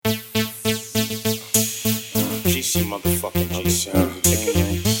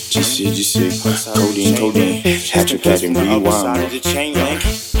sick. Codiene, hatchet pack and rewind.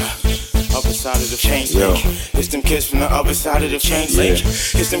 Upper side of the chain link. It's them kids from the other side of the chain link.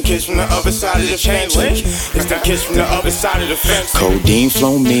 It's them kids from the other side of the chain link. It's them kids from the other side of the fence. Codeine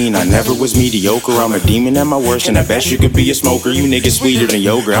flow mean, I never was mediocre. I'm a demon at my worst, and I bet you could be a smoker. You niggas sweeter than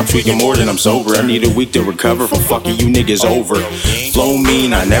yogurt. I'm tweaking more than I'm sober. I need a week to recover from fucking you niggas over. Flow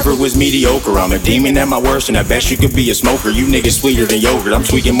mean, I never was mediocre. I'm a demon at my worst, and I bet you could be a smoker. You niggas sweeter than yogurt. I'm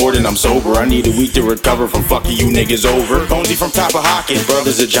tweaking more than I'm sober. I need a week to recover from fucking you niggas over. Bonesy from top of Hawkins,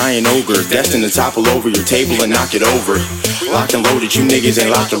 brother's a giant ogre. Destined to topple over your table and knock it over. Locked and loaded, you niggas ain't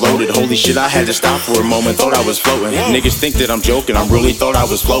locked and loaded. Holy shit, I had to stop for a moment, thought I was floating. Niggas think that I'm joking, I really thought I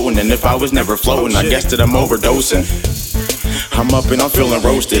was floating. And if I was never floating, I guess that I'm overdosing. I'm up and I'm feeling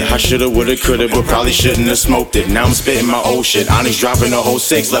roasted. I shoulda, woulda, coulda, but probably shouldn't have smoked it. Now I'm spitting my old shit. Onyx dropping a whole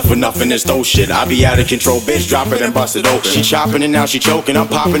 6, left with nothing in stove shit. I be out of control, bitch, drop it and bust it open. She chopping and now she choking. I'm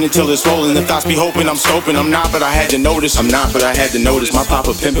popping until it's swollen. The thoughts be hoping I'm scoping. I'm not, but I had to notice. I'm not, but I had to notice. My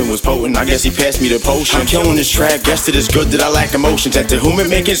papa pimpin' was potent. I guess he passed me the potion. I'm killing this track. Guessed it is good that I lack emotions. And to whom it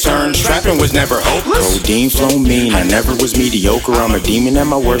may concern, trapping was never hopeless. Codeine flow mean, I never was mediocre. I'm a demon at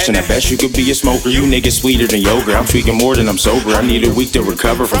my worst, and I bet you could be a smoker. You niggas sweeter than yogurt. I'm tweaking more than I'm sober. I need a week to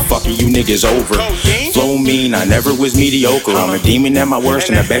recover from fucking you niggas over. Flow mean, I never was mediocre. I'm a demon at my worst,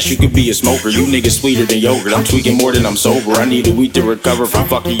 and I bet you could be a smoker. You niggas sweeter than yogurt. I'm tweaking more than I'm sober. I need a week to recover from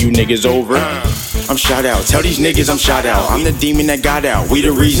fucking you niggas over. I'm shot out. Tell these niggas I'm shot out. I'm the demon that got out. We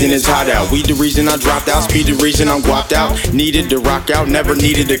the reason it's hot out. We the reason I dropped out. Speed the reason I'm guapped out. Needed to rock out. Never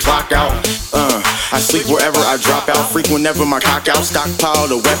needed to clock out. I sleep wherever I drop out. Freak whenever my cock out. Stockpile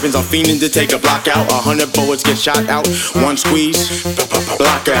the weapons. I'm fiending to take a block out. 100 bullets get shot out. One squeeze,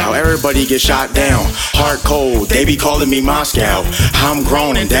 block out. Everybody get shot down. Hard cold. They be calling me Moscow. I'm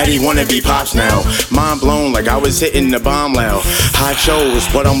grown and daddy wanna be pops now. Mind blown like I was hitting the bomb loud. I chose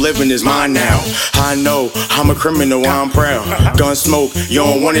what I'm living is mine now. I know I'm a criminal, I'm proud. Gun smoke, you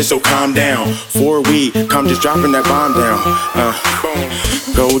don't want it, so calm down. 4 weed, come just dropping that bomb down.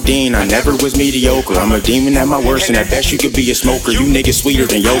 Codiene, I never was mediocre. I'm a demon at my worst, and I bet you could be a smoker. You niggas sweeter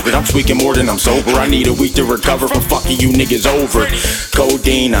than yogurt. I'm tweaking more than I'm sober. I need a week to recover from fucking you niggas over.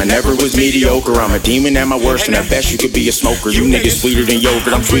 Codiene, I never was mediocre. I'm a demon at my worst, and I bet you could be a smoker. You niggas sweeter than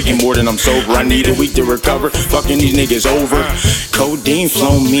yogurt. I'm tweaking more than I'm sober. I need a week to recover. Fucking these niggas over. Codiene,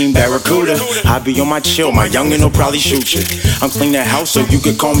 flow mean barracuda. I be on my chill, my youngin' will probably shoot you. I'm clean that house, so you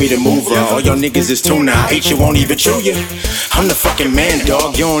could call me the mover. All y'all niggas is tuna. I hate you, won't even chew you. I'm the fucking man,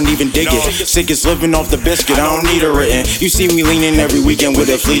 dog. You don't even dig it. Sickest living off the biscuit. I don't need a written. You see me leaning every weekend with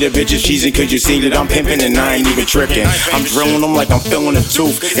a fleet of bitches cheesing. Could you see that I'm pimping and I ain't even tricking? I'm drilling them like I'm filling a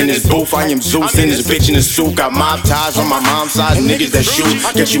tooth. In this booth, I am Zeus. In this bitch in the suit. Got mob ties on my mom's side. Niggas that shoot.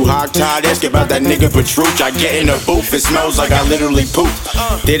 Get you hog tied. Ask about that nigga Patrouche. I get in a booth. It smells like I literally poop.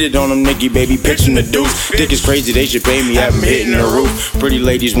 Did it on them, Nicky, baby. Pitching the deuce. Dick is crazy. They should pay me. I'm hitting the roof. Pretty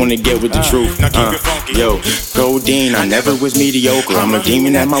ladies wanna get with the truth. Yo, Codiene, I never was mediocre. I'm a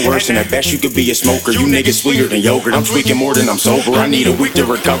demon at my worst, and I bet you could be a smoker. You niggas sweeter than yogurt. I'm tweaking more than I'm sober. I need a week to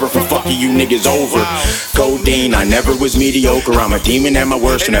recover from fucking you niggas over. Codiene, I never was mediocre. I'm a demon at my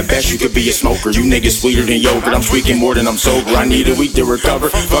worst, and I bet you could be a smoker. You niggas sweeter than yogurt. I'm tweaking more than I'm sober. I need a week to recover.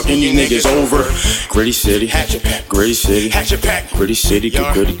 Fucking you niggas over. Gritty city, gritty city, gritty city,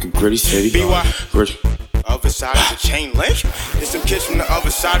 gritty city. Other side of the chain link. It's some kids from the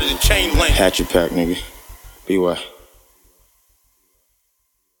other side of the chain link. Hatchet pack, nigga. BY.